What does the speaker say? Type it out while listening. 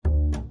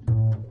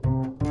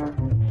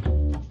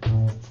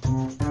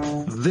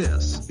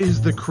This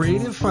is The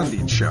Creative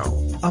Funding Show,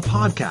 a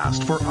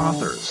podcast for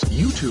authors,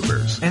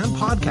 YouTubers, and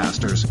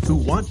podcasters who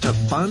want to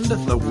fund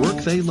the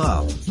work they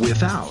love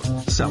without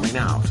selling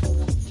out.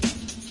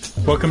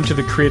 Welcome to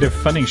the Creative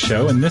Funding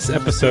Show. In this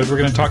episode, we're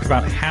going to talk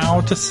about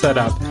how to set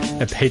up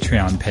a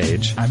Patreon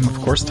page. I'm, of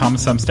course,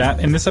 Thomas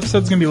Umstattd, and this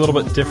episode is going to be a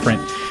little bit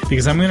different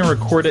because I'm going to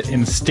record it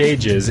in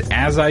stages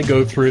as I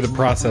go through the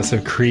process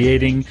of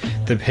creating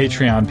the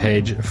Patreon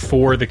page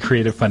for the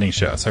Creative Funding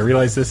Show. So I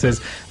realize this is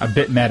a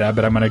bit meta,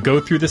 but I'm going to go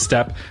through the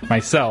step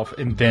myself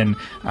and then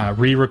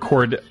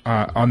re-record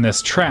on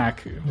this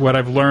track what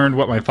I've learned,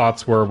 what my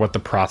thoughts were, what the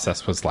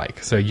process was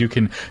like. So you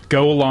can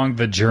go along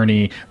the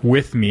journey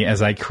with me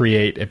as I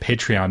create a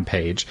Patreon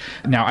page.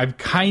 Now, I've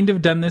kind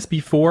of done this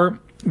before.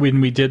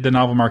 When we did the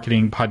Novel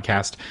Marketing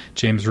podcast,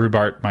 James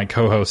Rubart, my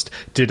co-host,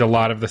 did a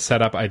lot of the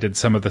setup. I did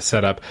some of the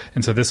setup.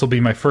 And so this will be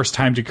my first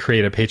time to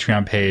create a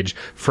Patreon page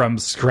from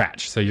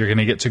scratch. So you're going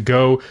to get to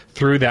go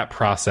through that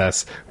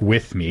process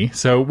with me.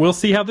 So we'll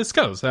see how this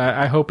goes.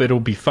 I hope it'll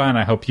be fun.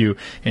 I hope you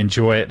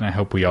enjoy it. And I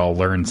hope we all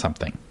learn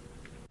something.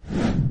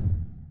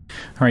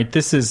 All right,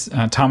 this is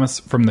Thomas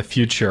from the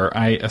future.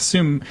 I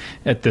assume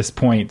at this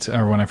point,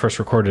 or when I first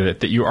recorded it,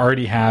 that you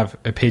already have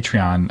a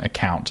Patreon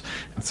account.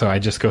 So I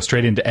just go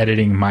straight into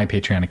editing my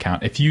Patreon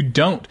account. If you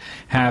don't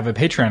have a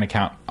Patreon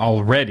account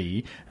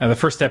already, the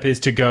first step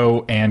is to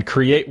go and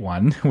create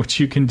one,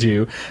 which you can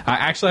do. I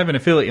actually have an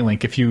affiliate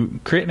link. If you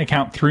create an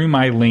account through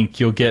my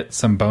link, you'll get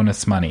some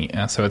bonus money.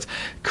 So it's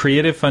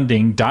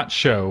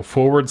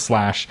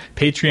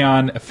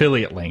creativefunding.show/Patreon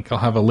affiliate link. I'll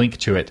have a link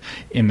to it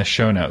in the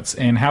show notes.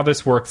 And how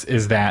this works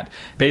is that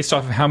based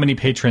off of how many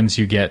patrons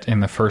you get in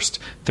the first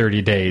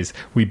 30 days,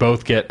 we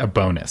both get a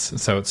bonus.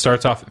 So it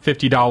starts off at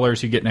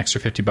 $50, you get an extra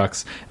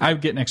 $50. I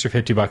would get an extra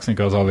 $50 and it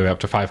goes all the way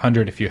up to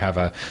 $500 if you have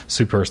a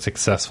super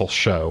successful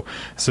show.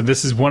 So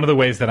this is one of the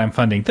ways that I'm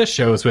funding this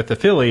show is with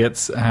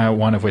affiliates,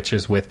 one of which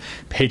is with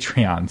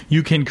Patreon.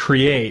 You can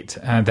create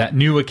that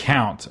new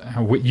account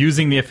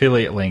using the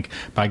affiliate link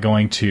by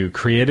going to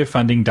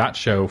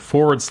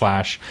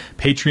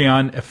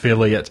creativefunding.show/Patreon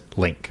affiliate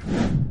link.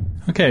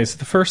 Okay, so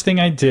the first thing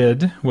I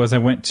did was I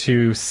went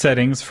to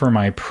settings for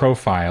my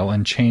profile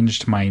and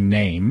changed my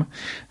name.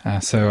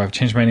 So I've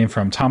changed my name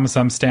from Thomas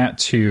Umstattd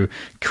to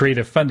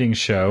Creative Funding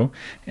Show,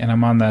 and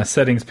I'm on the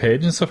settings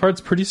page. And so far, it's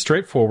pretty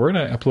straightforward.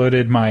 I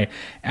uploaded my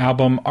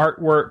album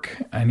artwork.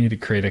 I need to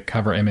create a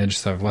cover image,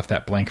 so I've left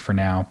that blank for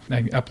now.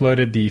 I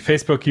uploaded the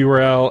Facebook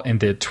URL and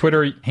the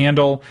Twitter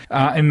handle.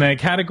 In the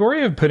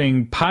category of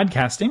putting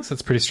podcasting, so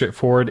it's pretty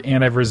straightforward.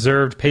 And I've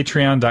reserved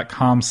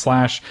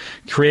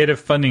patreon.com/Creative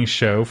Funding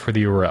Show for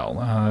the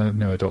URL.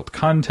 No adult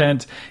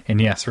content. And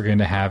yes, we're going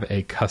to have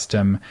a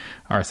custom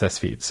RSS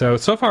feed. So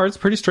far, it's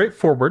pretty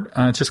straightforward.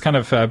 It's just kind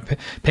of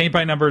paint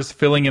by numbers,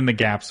 filling in the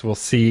gaps. We'll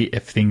see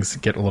if things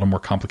get a little more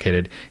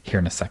complicated here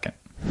in a second.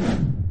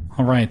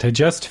 All right, I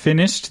just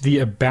finished the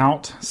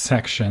About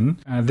section.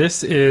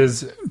 This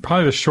is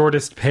probably the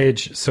shortest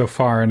page so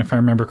far, and if I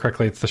remember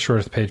correctly, it's the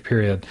shortest page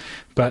period.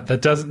 But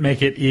that doesn't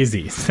make it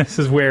easy. This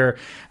is where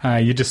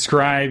you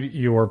describe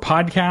your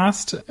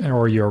podcast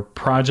or your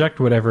project,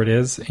 whatever it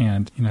is.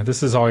 And,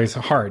 this is always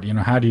hard.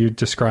 How do you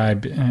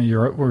describe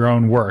your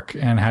own work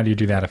and how do you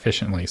do that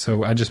efficiently?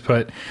 So I just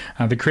put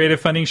the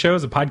Creative Funding Show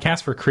is a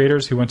podcast for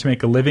creators who want to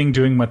make a living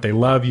doing what they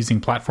love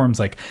using platforms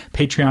like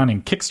Patreon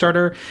and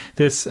Kickstarter.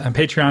 This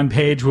Patreon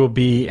page will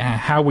be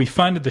how we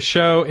fund the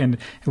show, and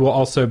it will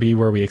also be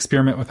where we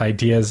experiment with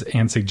ideas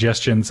and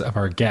suggestions of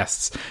our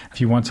guests.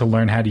 If you want to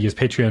learn how to use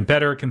Patreon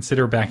better,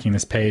 consider backing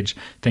this page.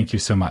 Thank you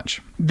so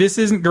much. This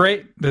isn't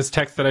great, this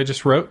text that I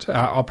just wrote.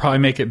 I'll probably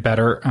make it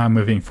better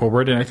moving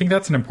forward. And I think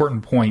that's an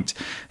important point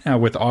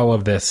with all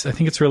of this. I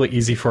think it's really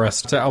easy for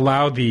us to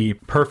allow the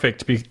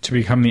perfect to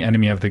become the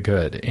enemy of the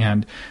good.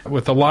 And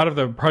with a lot of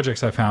the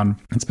projects I found,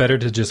 it's better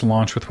to just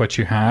launch with what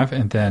you have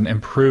and then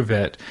improve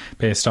it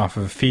based off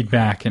of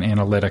feedback and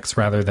analytics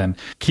rather than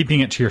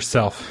keeping it to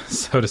yourself,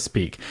 so to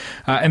speak.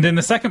 And then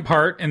the second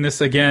part, and this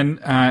again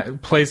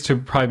plays to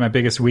probably my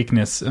biggest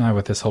weakness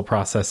with this whole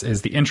process,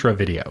 is the intro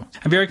video.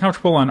 I'm very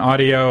comfortable on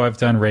audio. I've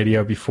done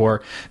radio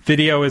before.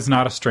 Video is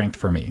not a strength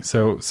for me.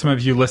 So some of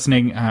you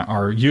listening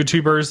are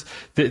YouTubers.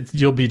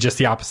 You'll be just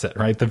the opposite,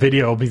 right? The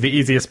video will be the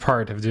easiest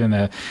part of doing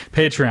the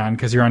Patreon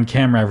because you're on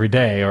camera every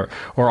day or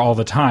all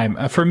the time.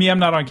 For me, I'm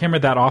not on camera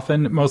that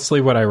often.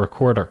 Mostly what I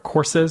record are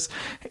courses.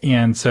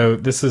 And so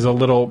this is a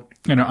little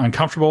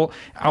uncomfortable.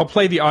 I'll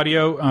play the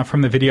audio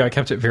from the video. I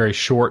kept it very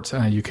short.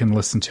 You can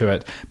listen to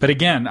it. But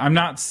again, I'm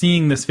not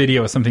seeing this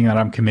video as something that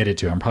I'm committed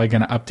to. I'm probably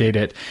going to update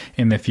it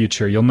in the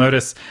future. You'll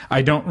notice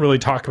I don't really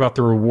talk about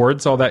the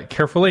rewards all that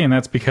carefully, and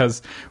that's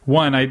because,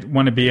 one, I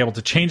want to be able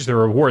to change the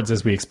rewards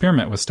as we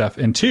experiment with stuff,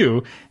 and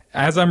two,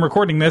 as I'm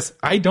recording this,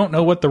 I don't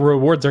know what the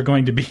rewards are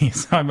going to be,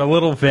 so I'm a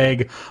little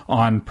vague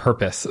on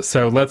purpose.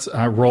 So let's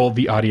roll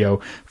the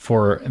audio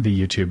for the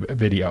YouTube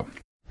video.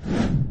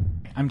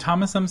 I'm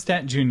Thomas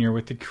Umstattd Jr.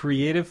 with the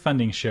Creative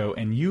Funding Show,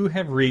 and you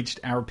have reached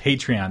our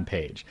Patreon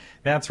page.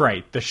 That's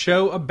right, the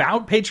show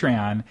about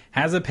Patreon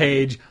has a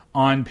page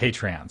on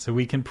Patreon so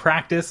we can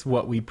practice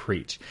what we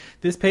preach.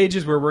 This page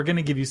is where we're going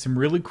to give you some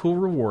really cool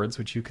rewards,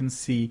 which you can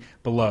see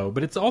below,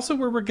 but it's also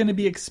where we're going to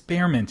be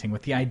experimenting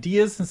with the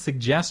ideas and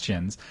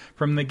suggestions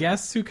from the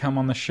guests who come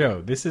on the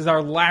show. This is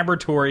our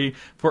laboratory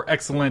for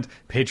excellent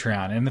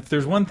Patreon. And if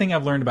there's one thing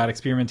I've learned about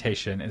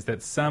experimentation is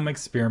that some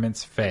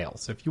experiments fail.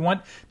 So if you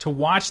want to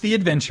watch the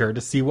adventure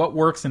to see what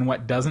works and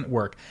what doesn't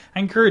work, I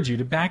encourage you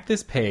to back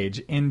this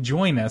page and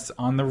join us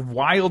on the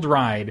wild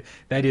ride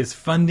that is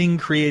funding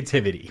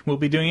creativity. We'll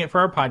be doing it for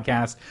our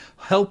podcast,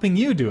 helping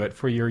you do it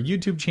for your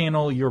YouTube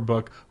channel, your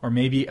book, or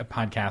maybe a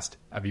podcast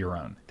of your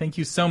own. Thank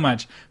you so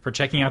much for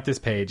checking out this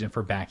page and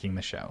for backing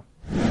the show.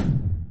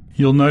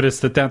 You'll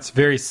notice that that's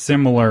very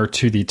similar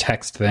to the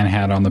text that I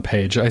had on the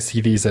page. I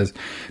see these as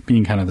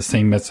being kind of the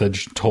same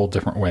message told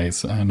different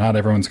ways. Not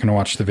everyone's going to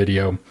watch the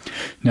video.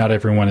 Not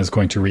everyone is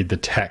going to read the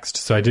text.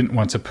 So I didn't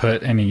want to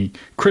put any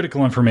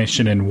critical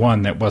information in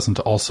one that wasn't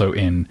also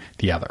in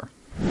the other.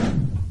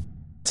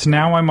 So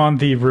now I'm on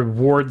the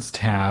rewards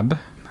tab.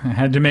 I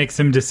had to make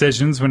some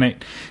decisions when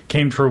it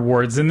came to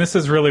rewards, and this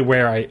is really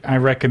where I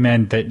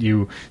recommend that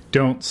you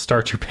don't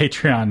start your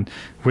Patreon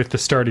with the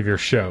start of your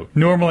show.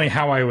 Normally,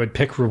 how I would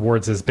pick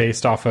rewards is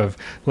based off of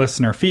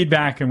listener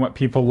feedback and what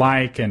people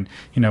like, and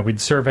we'd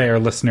survey our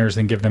listeners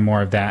and give them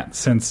more of that.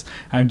 Since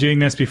I'm doing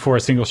this before a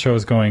single show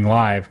is going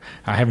live,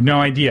 I have no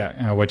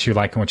idea what you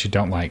like and what you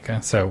don't like.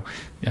 So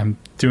I'm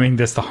doing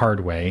this the hard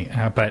way,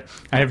 but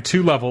I have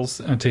two levels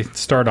to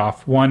start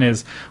off. One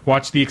is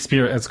Watch the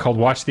Experiment. It's called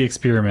Watch the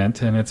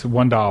Experiment, and it's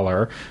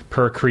 $1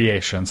 per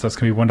creation. So that's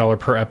going to be $1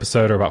 per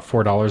episode, or about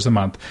 $4 a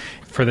month.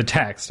 For the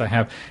text, I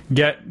have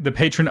Get the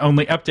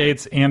Patron-only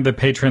updates and the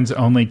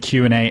Patrons-only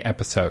Q&A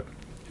episode.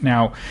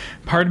 Now,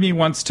 part of me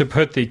wants to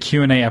put the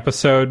Q&A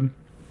episode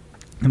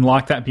and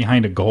lock that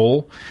behind a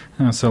goal.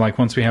 So like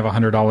once we have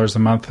 $100 a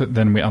month,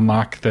 then we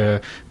unlock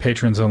the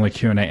patrons only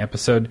Q&A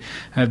episode.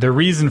 The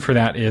reason for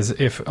that is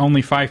if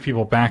only 5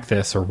 people back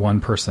this, or one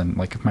person,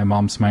 like if my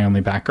mom's my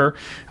only backer,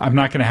 I'm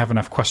not going to have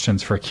enough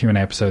questions for a Q&A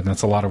episode, and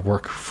that's a lot of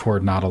work for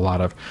not a lot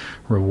of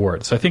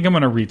rewards. So I think I'm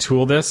going to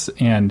retool this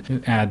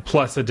and add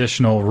plus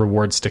additional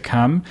rewards to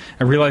come.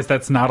 I realize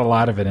that's not a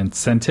lot of an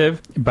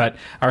incentive, but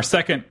our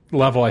second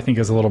level I think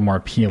is a little more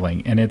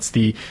appealing, and it's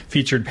the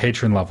featured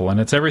patron level, and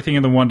it's everything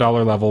in the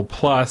 $1 level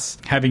plus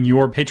having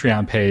your Patreon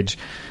page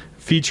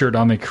featured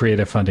on the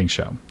Creative Funding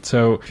Show.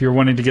 So if you're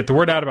wanting to get the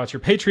word out about your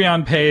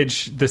Patreon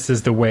page, this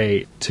is the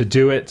way to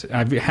do it.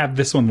 I have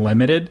this one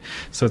limited,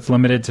 so it's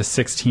limited to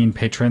 16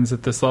 patrons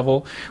at this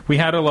level. We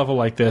had a level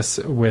like this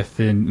with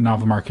the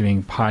Novel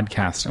Marketing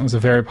Podcast. It was a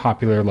very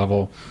popular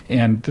level,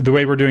 and the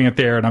way we're doing it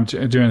there, and I'm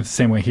doing it the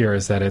same way here,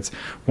 is that it's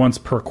once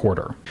per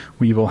quarter.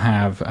 We will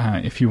have,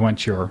 if you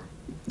want your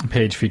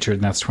page featured,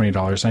 and that's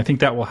 $20. And I think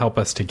that will help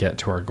us to get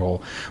to our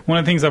goal. One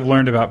of the things I've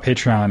learned about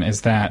Patreon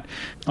is that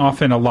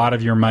often a lot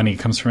of your money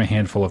comes from a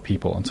handful of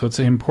people. And so it's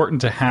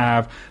important to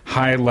have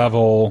high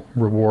level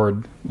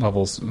reward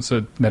levels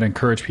so that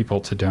encourage people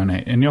to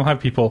donate. And you'll have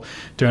people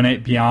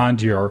donate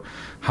beyond your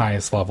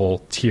highest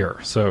level tier.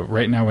 So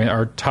right now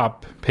our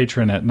top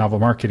patron at Novel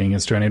Marketing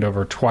is donating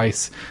over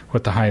twice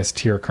what the highest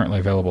tier currently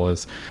available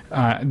is.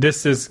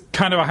 This is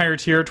kind of a higher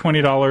tier,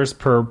 $20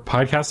 per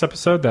podcast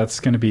episode. That's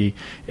going to be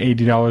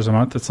 $80 a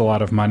month. It's a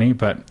lot of money,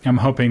 but I'm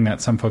hoping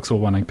that some folks will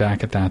want to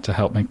back at that to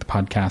help make the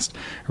podcast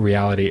a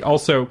reality.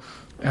 Also,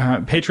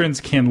 patrons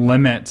can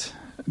limit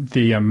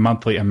the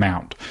monthly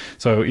amount.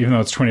 So even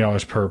though it's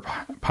 $20 per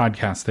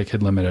podcast, they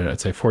could limit it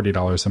at, say,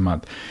 $40 a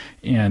month.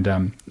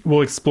 And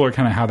we'll explore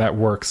kind of how that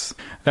works.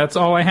 That's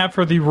all I have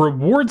for the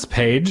rewards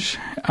page.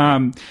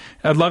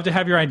 I'd love to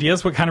have your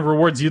ideas, what kind of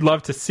rewards you'd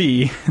love to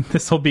see.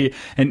 This will be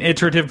an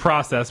iterative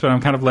process, but I'm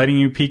kind of letting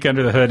you peek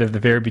under the hood of the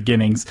very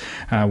beginnings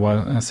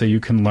so you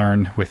can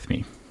learn with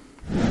me.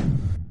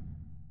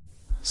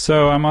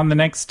 So I'm on the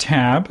next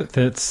tab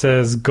that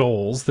says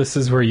goals. This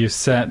is where you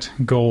set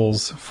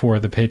goals for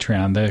the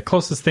Patreon. The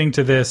closest thing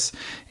to this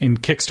in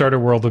Kickstarter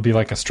world would be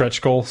like a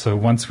stretch goal. So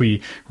once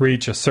we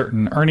reach a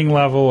certain earning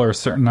level or a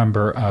certain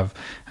number of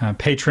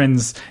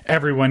patrons,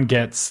 everyone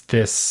gets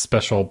this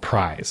special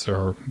prize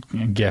or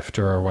gift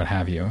or what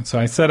have you. So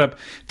I set up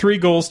 3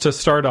 goals to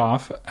start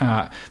off.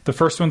 The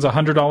first one's a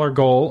 $100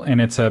 goal, and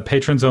it's a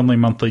patrons only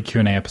monthly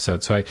Q&A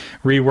episode. So I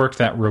reworked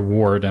that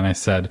reward, and I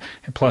said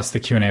plus the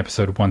Q&A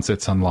episode once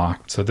it's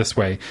unlocked. So this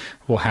way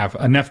we'll have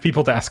enough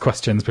people to ask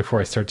questions before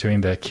I start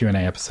doing the Q&A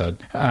episode.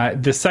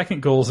 The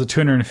second goal is a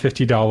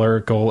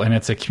 $250 goal, and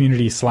it's a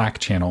community Slack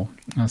channel.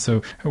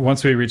 So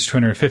once we reach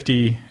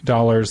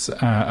 $250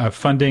 of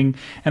funding,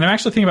 and I'm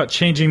actually thinking about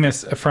changing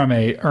this from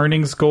a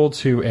earnings goal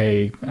to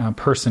a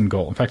person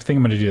goal. In fact, I think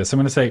I'm going to do this. I'm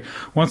going to say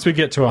once we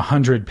get to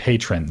 100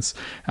 patrons,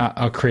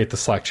 I'll create the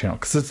Slack channel.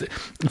 Because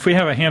if we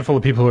have a handful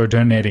of people who are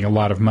donating a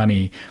lot of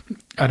money,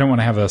 I don't want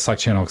to have a Slack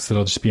channel because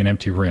it'll just be an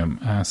empty room.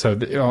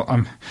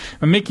 I'm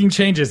making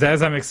changes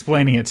as I'm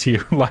explaining it to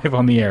you live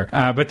on the air.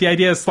 But the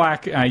idea is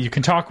Slack, you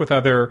can talk with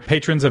other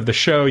patrons of the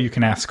show. You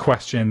can ask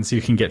questions.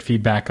 You can get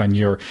feedback on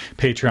your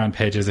Patreon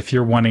pages. If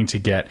you're wanting to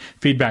get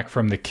feedback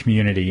from the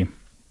community,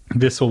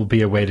 This will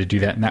be a way to do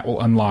that, and that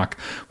will unlock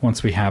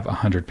once we have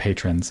 100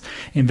 patrons.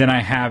 And then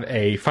I have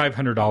a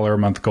 $500 a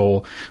month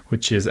goal,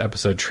 which is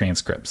episode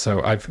transcripts.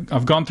 So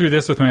I've gone through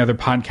this with my other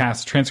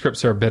podcasts.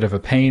 Transcripts are a bit of a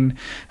pain.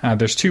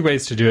 There's two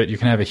ways to do it. You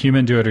can have a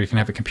human do it, or you can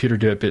have a computer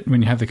do it. But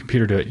when you have the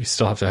computer do it, you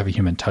still have to have a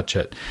human touch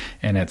it,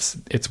 and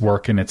it's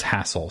work and it's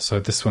hassle. So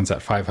this one's at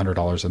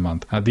 $500 a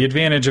month. The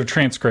advantage of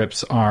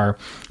transcripts are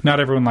not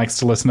everyone likes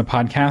to listen to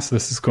podcasts.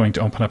 This is going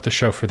to open up the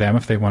show for them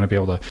if they want to be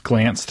able to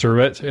glance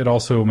through it. It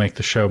also will make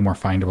the show more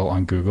findable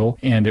on Google,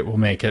 and it will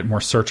make it more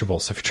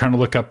searchable. So if you're trying to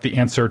look up the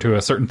answer to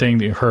a certain thing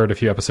that you heard a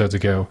few episodes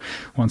ago,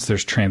 once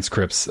there's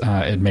transcripts,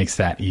 it makes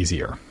that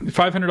easier.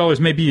 $500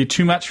 may be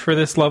too much for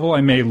this level.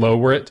 I may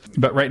lower it,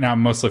 but right now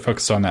I'm mostly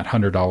focused on that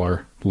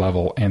 $100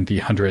 level and the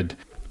 100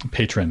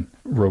 patron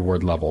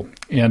reward level.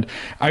 And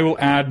I will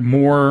add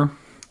more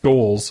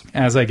goals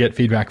as I get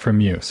feedback from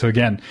you. So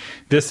again,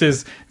 this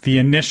is the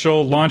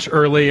initial launch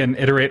early and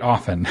iterate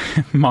often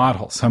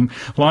model. So I'm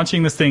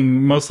launching this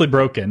thing mostly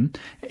broken,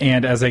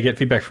 and as I get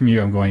feedback from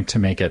you, I'm going to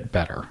make it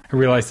better. I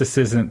realize this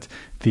isn't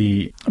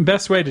the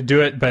best way to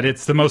do it, but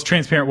it's the most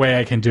transparent way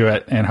I can do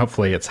it, and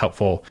hopefully it's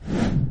helpful.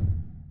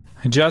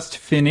 I just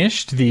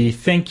finished the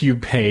thank you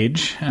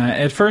page.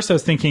 At first, I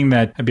was thinking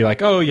that I'd be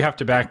like, oh, you have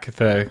to back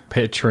the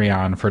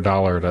Patreon for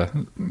 $1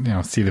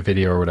 to, see the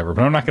video or whatever.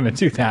 But I'm not going to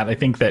do that. I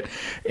think that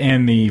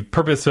in the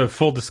purpose of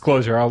full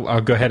disclosure,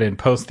 I'll go ahead and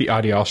post the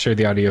audio. I'll share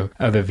the audio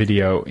of the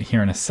video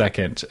here in a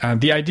second.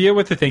 The idea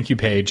with the thank you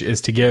page is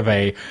to give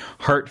a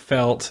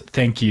heartfelt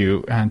thank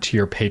you to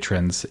your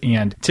patrons.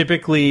 And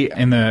typically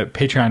in the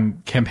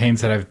Patreon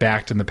campaigns that I've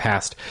backed in the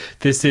past,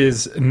 this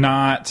is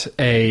not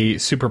a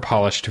super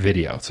polished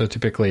video. So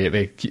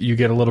typically you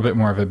get a little bit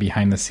more of a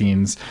behind the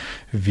scenes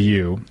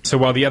view. So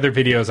while the other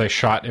videos I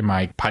shot in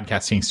my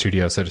podcasting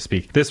studio, so to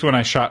speak, this one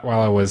I shot while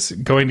I was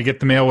going to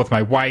get the mail with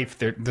my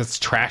wife. It's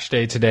trash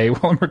day today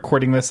while I'm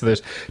recording this. So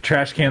there's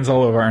trash cans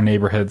all over our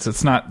neighborhoods.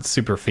 It's not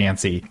super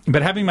fancy,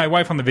 but having my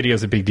wife on the video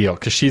is a big deal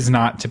because she's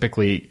not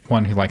typically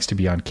one who likes to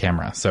be on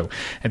camera. So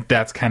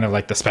that's kind of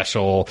like the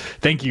special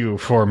thank you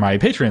for my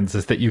patrons,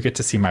 is that you get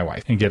to see my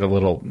wife and get a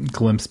little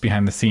glimpse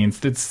behind the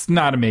scenes. It's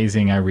not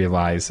amazing, I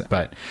realize,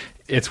 but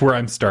it's where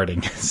I'm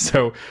starting.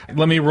 So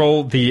let me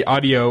roll the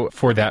audio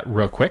for that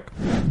real quick.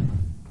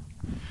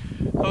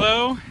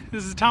 Hello,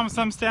 this is Thomas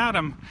Umstattd.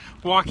 I'm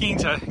walking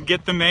to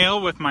get the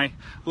mail with my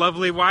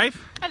lovely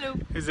wife. Hello.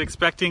 Who's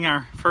expecting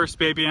our first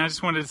baby. And I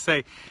just wanted to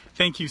say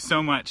thank you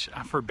so much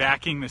for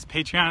backing this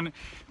Patreon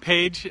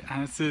page.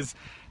 This is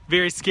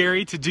very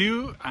scary to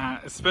do,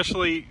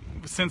 especially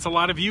since a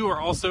lot of you are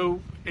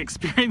also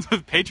experienced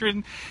with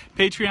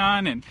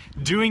Patreon and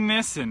doing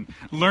this and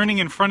learning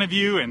in front of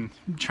you and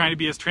trying to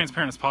be as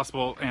transparent as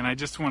possible. And I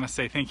just want to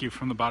say thank you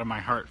from the bottom of my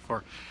heart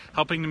for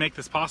helping to make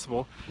this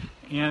possible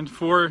and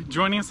for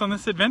joining us on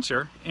this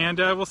adventure. And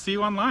we'll see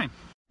you online.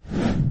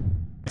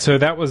 So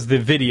that was the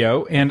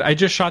video, and I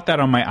just shot that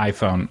on my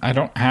iPhone. I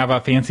don't have a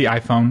fancy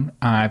iPhone.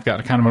 I've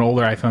got kind of an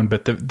older iPhone,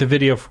 but the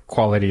video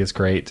quality is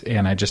great,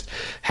 and I just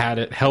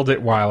held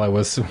it while I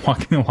was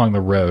walking along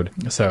the road,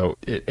 so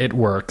it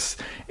works.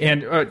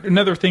 And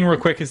another thing real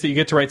quick is that you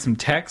get to write some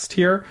text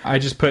here. I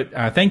just put,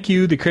 thank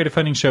you, the Creative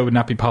Funding Show would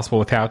not be possible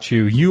without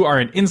you. You are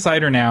an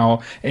insider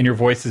now, and your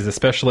voice is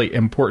especially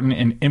important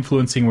in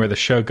influencing where the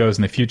show goes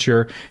in the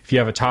future. If you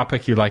have a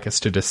topic you'd like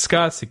us to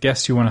discuss, a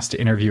guest you want us to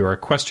interview, or a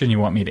question you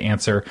want me to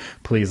answer,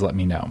 please let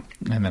me know.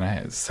 And then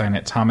I sign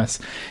it Thomas.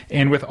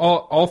 And with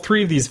all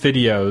three of these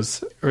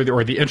videos,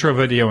 or the intro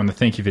video and the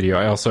thank you video,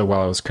 I also,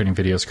 while I was creating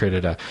videos,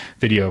 created a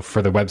video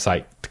for the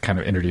website to kind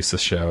of introduce the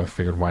show. I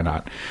figured, why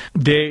not?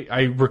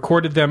 I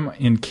recorded them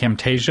in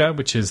Camtasia,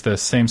 which is the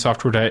same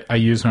software that I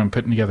use when I'm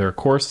putting together a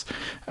course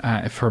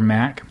for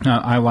Mac.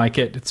 I like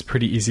it. It's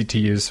pretty easy to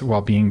use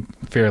while being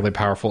fairly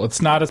powerful.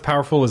 It's not as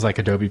powerful as like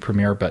Adobe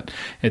Premiere, but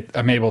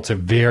I'm able to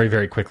very,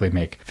 very quickly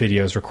make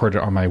videos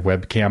recorded on my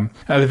webcam.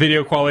 The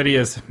video quality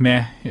is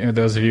meh.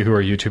 Those of you who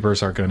are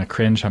YouTubers are going to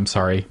cringe. I'm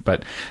sorry,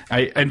 but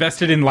I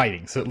invested in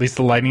lighting, so at least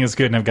the lighting is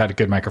good, and I've got a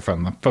good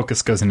microphone. The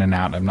focus goes in and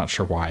out. I'm not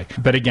sure why,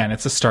 but again,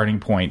 it's a starting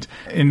point.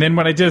 And then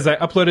what I did is I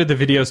uploaded the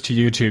videos to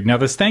YouTube. Now,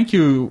 this thank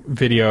you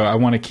video I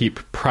want to keep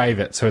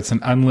private, so it's an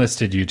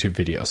unlisted YouTube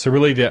video. So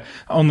really, the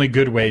only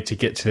good way to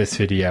get to this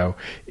video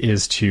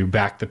is to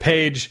back the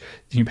page.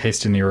 You can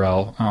paste in the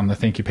URL on the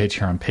thank you page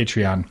here on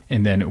Patreon,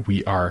 and then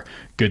we are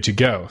good to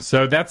go.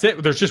 So that's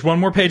it. There's just one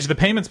more page, the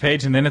payments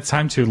page, and then it's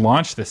time to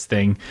launch this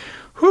thing.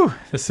 Whew,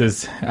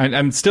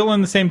 I'm still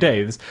in the same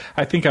day.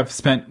 I think I've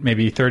spent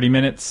maybe 30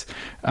 minutes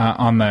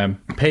on the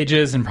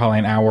pages and probably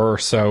an hour or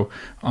so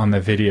on the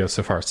video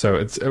so far.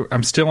 So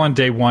I'm still on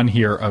day one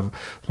here of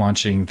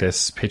launching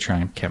this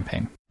Patreon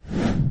campaign.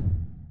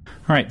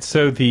 All right,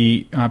 so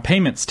the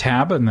payments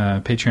tab in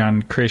the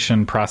Patreon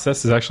creation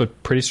process is actually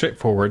pretty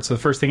straightforward. So the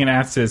first thing it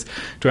asks is,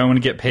 do I want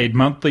to get paid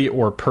monthly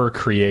or per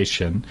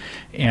creation?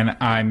 And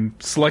I'm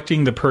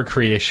selecting the per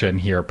creation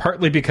here,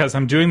 partly because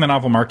I'm doing the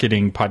Novel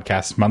Marketing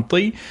podcast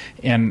monthly,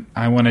 and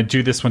I want to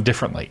do this one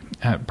differently,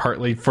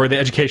 partly for the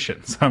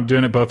education. So I'm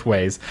doing it both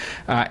ways.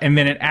 And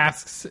then it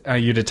asks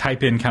you to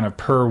type in kind of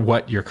per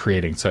what you're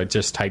creating. So I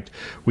just typed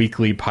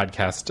weekly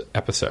podcast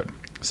episode.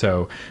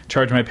 So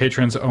charge my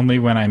patrons only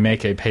when I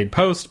make a paid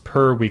post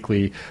per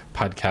weekly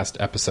podcast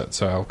episode.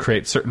 So I'll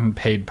create certain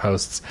paid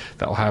posts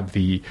that will have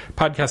the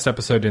podcast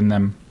episode in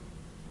them,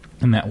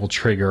 and that will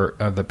trigger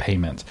the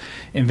payment.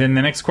 And then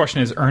the next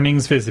question is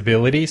earnings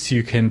visibility. So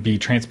you can be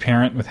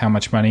transparent with how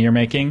much money you're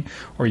making,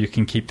 or you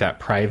can keep that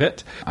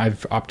private.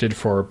 I've opted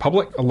for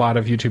public. A lot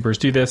of YouTubers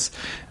do this.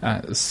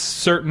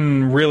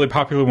 Certain really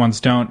popular ones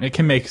don't. It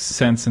can make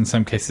sense in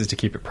some cases to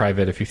keep it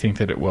private if you think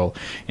that it will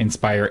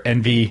inspire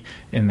envy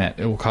and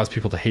that it will cause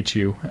people to hate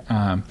you.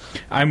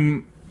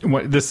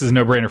 This is a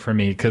no-brainer for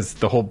me because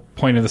the whole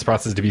point of this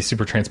process is to be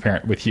super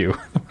transparent with you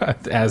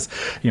as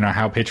you know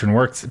how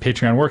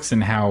Patreon works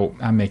and how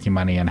I'm making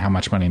money and how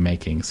much money I'm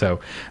making. So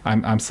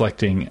I'm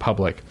selecting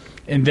public.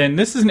 And then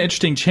this is an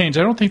interesting change.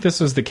 I don't think this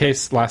was the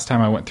case last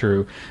time I went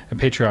through a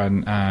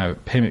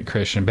Patreon payment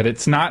creation, but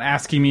it's not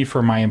asking me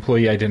for my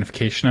employee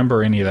identification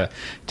number or any of the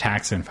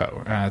tax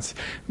info.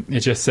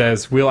 It just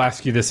says, we'll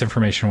ask you this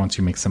information once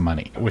you make some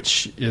money,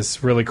 which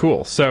is really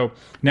cool. So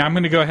now I'm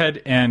going to go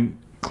ahead and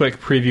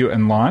click preview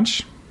and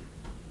launch.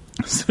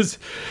 This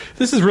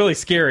is really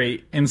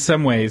scary in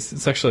some ways.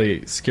 It's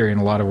actually scary in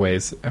a lot of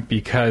ways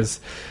because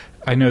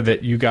I know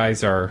that you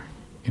guys are,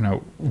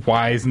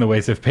 wise in the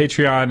ways of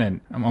Patreon,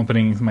 and I'm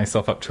opening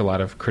myself up to a lot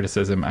of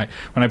criticism.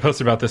 When I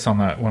posted about this on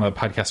one of the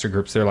podcaster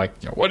groups, they're like,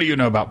 what do you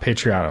know about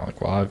Patreon? I'm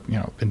like, well, I've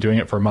been doing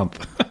it for a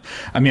month.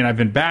 I mean, I've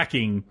been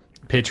backing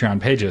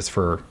Patreon pages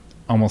for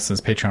almost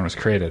since Patreon was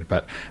created,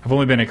 but I've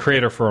only been a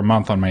creator for a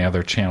month on my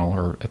other channel,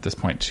 or at this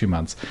point 2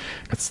 months.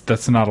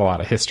 That's not a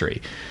lot of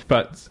history,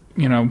 but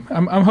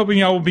I'm hoping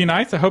y'all will be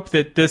nice. I hope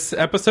that this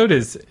episode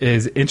is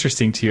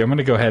interesting to you. I'm going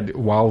to go ahead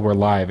while we're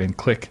live and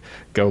click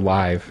go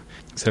live.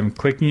 So I'm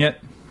clicking it.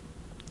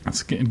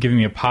 It's giving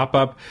me a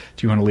pop-up.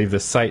 Do you want to leave the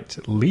site?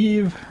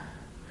 Leave.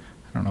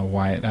 I don't know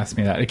why it asked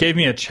me that. It gave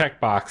me a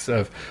checkbox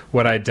of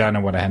what I'd done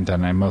and what I hadn't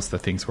done, and most of the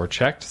things were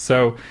checked.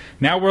 So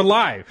now we're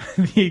live.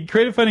 The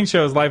Creative Funding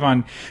Show is live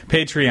on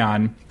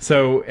Patreon,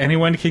 so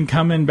anyone can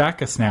come and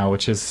back us now,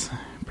 which is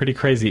pretty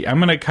crazy. I'm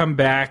going to come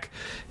back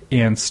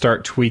and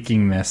start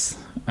tweaking this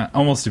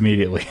almost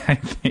immediately, I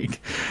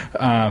think.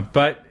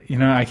 But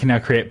I can now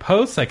create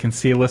posts. I can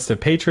see a list of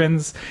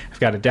patrons. I've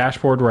got a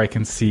dashboard where I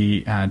can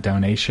see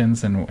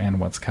donations and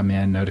what's come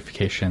in,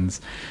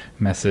 notifications,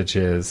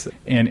 messages,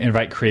 and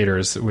invite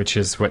creators, which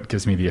is what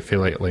gives me the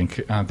affiliate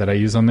link that I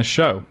use on this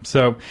show.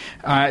 So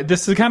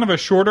this is kind of a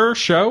shorter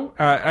show.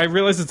 I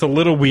realize it's a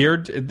little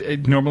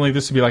weird. Normally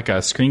this would be like a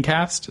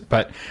screencast,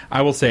 but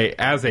I will say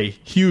as a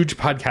huge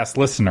podcast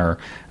listener,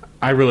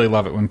 I really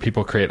love it when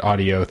people create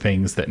audio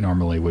things that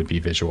normally would be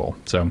visual.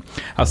 So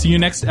I'll see you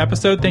next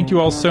episode. Thank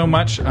you all so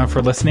much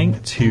for listening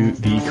to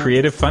the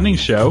Creative Funding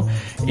Show.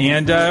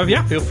 And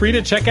feel free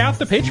to check out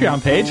the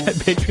Patreon page at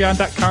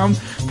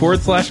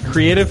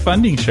patreon.com/Creative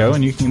Funding Show.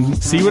 And you can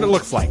see what it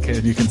looks like.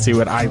 And you can see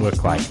what I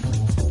look like.